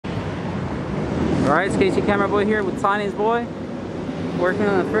Alright, it's Casey Camera Boy here with Signage Boy, working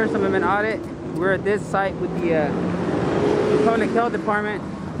on the First Amendment audit. We're at this site with the Public Health Department.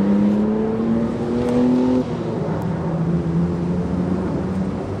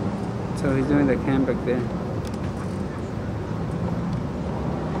 So he's doing the cam back there.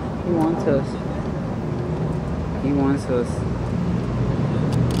 He wants us. He wants us.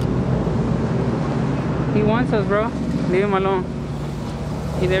 He wants us, bro. Leave him alone.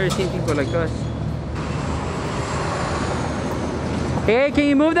 He never seen people like us. Hey, can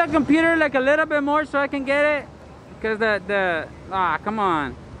you move that computer like a little bit more so I can get it? Because come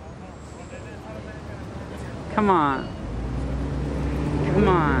on. Come on. Come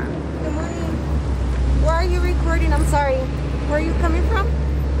on. Good morning. Where are you recording? I'm sorry. Where are you coming from?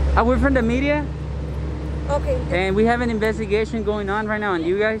 We're from the media. Okay. And we have an investigation going on right now, and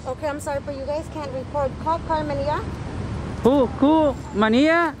you guys? Okay, I'm sorry, but you guys can't record. Call Carmen, yeah? Cool.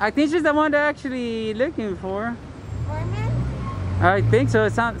 Mania? I think she's the one they're actually looking for. Carmen? I think so.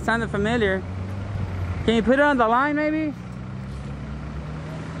 It sounded familiar. Can you put it on the line, maybe?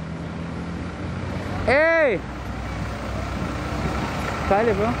 Hey!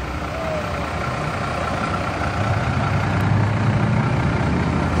 Dale, bro.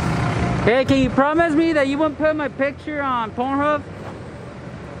 Hey, can you promise me that you won't put my picture on Pornhub?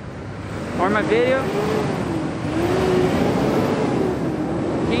 Or my video?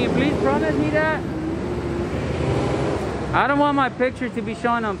 Can you please promise me that? I don't want my picture to be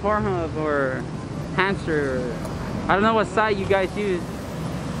shown on Pornhub or Hamster. Or, I don't know what site you guys use.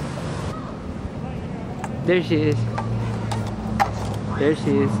 There she is. There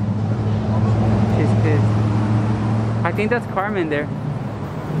she is. She's pissed. I think that's Carmen there.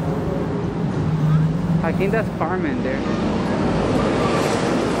 I think that's Carmen there. I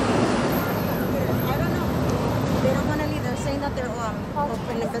don't know. They don't want to leave. They're saying that they're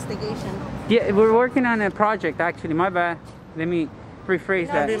open investigation. Yeah, we're working on a project actually. My bad. Let me rephrase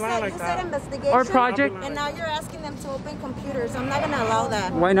that. You said investigation. Or project. And now you're asking them to open computers. I'm not going to allow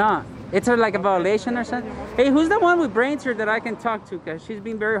that. Why not? It's like a violation or something. Hey, who's the one with brains here that I can talk to? Because she's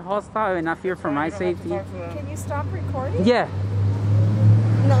been very hostile and I fear for my safety. Can you stop recording? Yeah.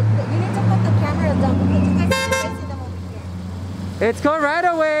 No, you need to put the cameras down because you guys are facing them over here. It's go right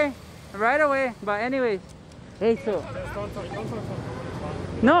away. Right away. But anyways. Hey, so.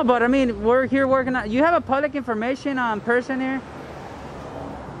 No, but I mean, we're here working on. You have a public information person here?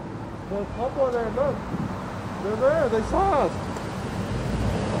 There's a couple there, look. They're there, they saw us.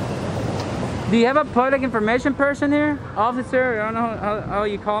 Do you have a public information person here? Officer, I don't know how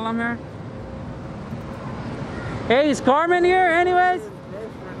you call them here. Hey, is Carmen here anyways?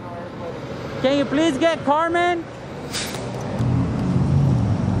 Can you please get Carmen?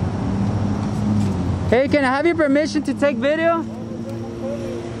 Hey, can I have your permission to take video?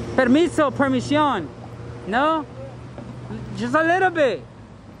 Permiso, permission. No? Just a little bit.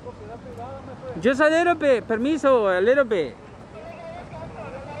 Just a little bit. Permiso, a little bit.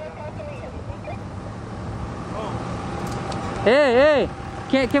 Hey,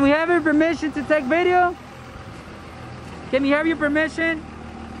 can we have your permission to take video? Can we have your permission?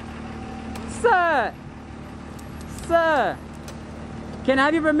 Sir, can I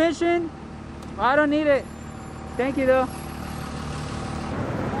have your permission? I don't need it. Thank you though.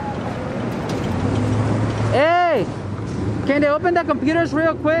 Hey, can they open the computers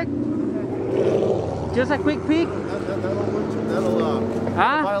real quick? Just a quick peek? That'll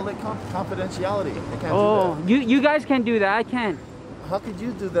violate confidentiality. They can't do that. You guys can do that. I can't. How could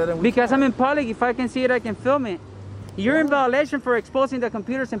you do that? Because I'm in public. If I can see it, I can film it. You're in violation for exposing the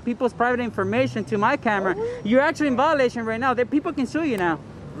computers and people's private information to my camera. You're actually in violation right now. People can sue you now.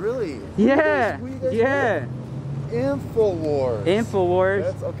 Really? Yeah. Yeah. Infowars. Infowars.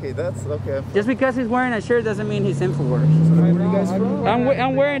 That's okay. Just because he's wearing a shirt doesn't mean he's Infowars. So where are you guys from?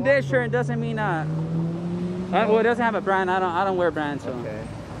 I'm wearing this shirt. It doesn't mean well, it doesn't have a brand. I don't wear brands. So. Okay.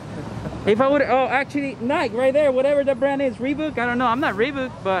 If I would, actually Nike right there. Whatever the brand is, Reebok. I don't know. I'm not Reebok,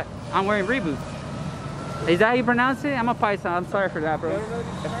 but I'm wearing Reebok. Is that how you pronounce it? I'm a Paisa. I'm sorry for that, bro. I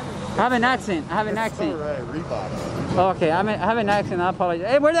have an accent. All right, Reebok. Okay, I have an accent. I apologize.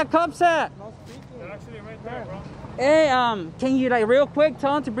 Hey, where the cups at? They're actually right there, bro. Hey, can you like real quick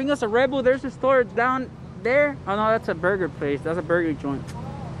tell them to bring us a Red Bull? There's a store down there. Oh no, that's a burger place. That's a burger joint.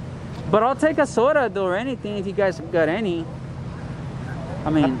 But I'll take a soda though, or anything if you guys got any. I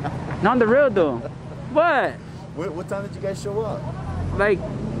mean, not the real though. What? What time did you guys show up? Like,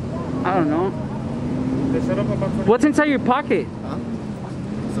 I don't know. What's inside your pocket? Huh?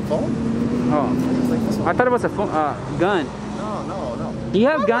 It's a phone? Oh, Like this one? I thought it was a phone, gun. No. You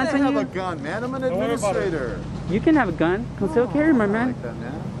have guns I in have you? a gun, man. I'm an administrator. You can have a gun. Concealed carry, my man. Like that,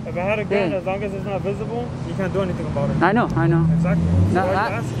 man. If I had a gun, as long as it's not visible, you can't do anything about it. I know. Exactly. No, Why are you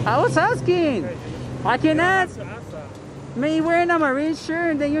asking? I was asking. Okay, I can you ask. don't have to ask that. Man, you wearing a Marine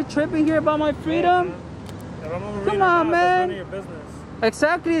shirt and then you're tripping here about my freedom? Hey, man. If I'm a Marine Come or on, not, man. that's none of your business.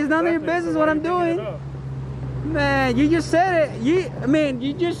 Exactly, it's none of your Exactly, business so what why I'm are you bringing doing. it up? Man, you just said it.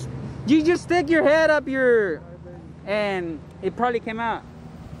 You just stick your head up your, and it probably came out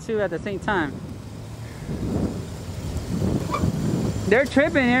too at the same time. They're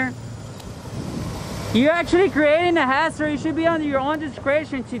tripping here. You're actually creating a hazard. You should be under your own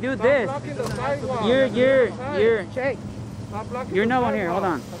discretion to do this. Blocking the sidewalk. You're no one here. Hold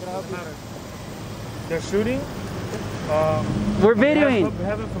on. They're shooting. We're videoing. We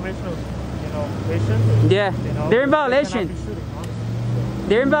have information of, patients. Yeah, they're in They violation. cannot be shooting, honestly.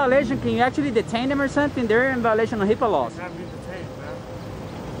 They're in violation. Can you actually detain them or something? They're in violation of HIPAA laws. They can't be detained, man.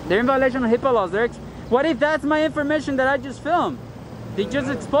 They're in violation of HIPAA laws. What if that's my information that I just filmed? They just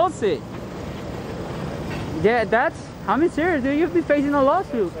exposed it. Yeah, I'm serious, dude. You'll be facing a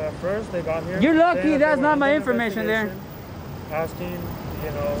lawsuit. So at first they got here. You're lucky they that's were not my under information there. investigation, Asking,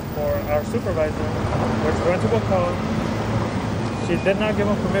 for our supervisor, which went to a call. She did not give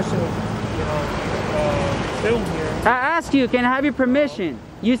him permission to, film here. I asked you, can I have your permission?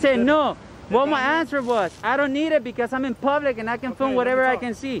 You said no. Well, my answer was, I don't need it because I'm in public and I can film whatever I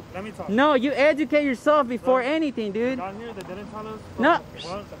can see. Let me talk. No, you educate yourself before anything, dude. Down here, they didn't tell us. No.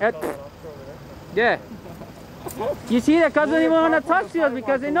 Yeah. You see, the cops don't even want to talk to us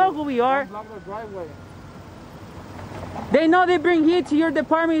because they know who we are. They know they bring heat to your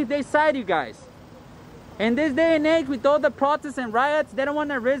department if they cite you guys. In this day and age, with all the protests and riots, they don't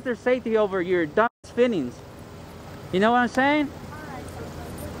want to risk their safety over your dumb feelings. You know what I'm saying?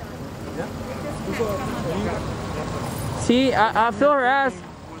 See, I feel harassed.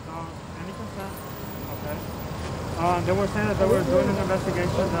 Without any consent. Okay. They were saying that they were doing an investigation.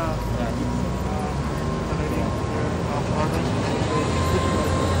 The lady here, Audit,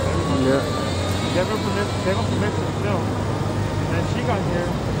 gave her permission to film. And then she got here.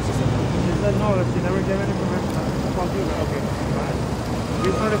 She said no, that she never gave any permission. I called you. Okay, right.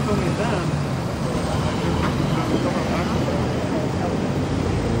 We started filming them.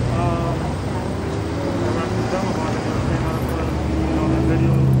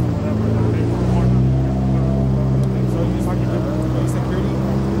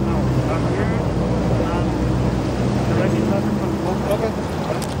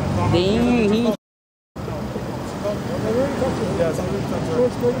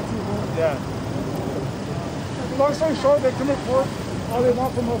 Long story short, they can report all they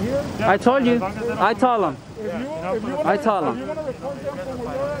want from over here. I told you. I told them. I told them. If you want to report them from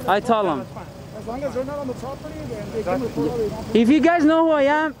where you're at, I told them. as long as they're not on the property, then they can report all they want. If you guys know who I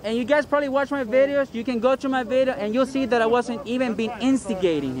am, and you guys probably watch my videos, you can go to my video and you'll see that I wasn't even being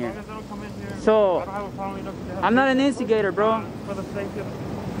instigating here. So, I'm not an instigator, bro. For the safety of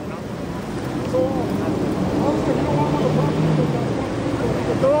So, obviously, if you don't want them on the property,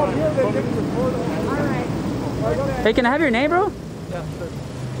 if they're out here, they can report them. All right. Hey, can I have your name, bro? Yeah,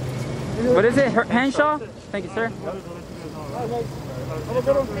 sure. What is it? Henshaw? Thank you, sir.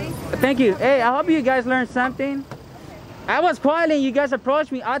 Thank you. Hey, I hope you guys learned something. I was quiet and you guys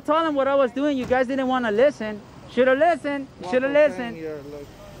approached me. I told them what I was doing. You guys didn't want to listen. Should have listened. Should have listened.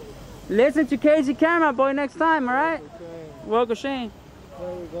 Listen to KG Camera, boy, next time, all right? Welcome, Shane.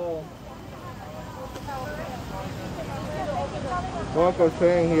 There we go. Welcome,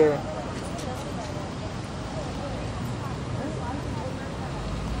 Shane here.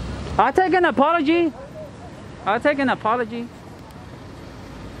 I'll take an apology. I'll take an apology.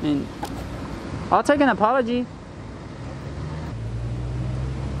 I'll take an apology.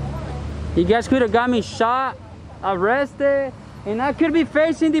 You guys could have got me shot, arrested, and I could be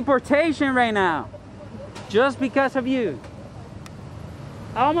facing deportation right now. Just because of you.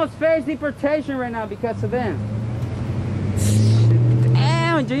 I almost face deportation right now because of them.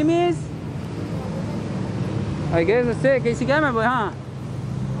 Damn, Jimmy's. I guess that's it. KC Gamer, boy, huh?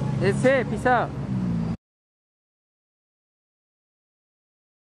 That's it. Peace out.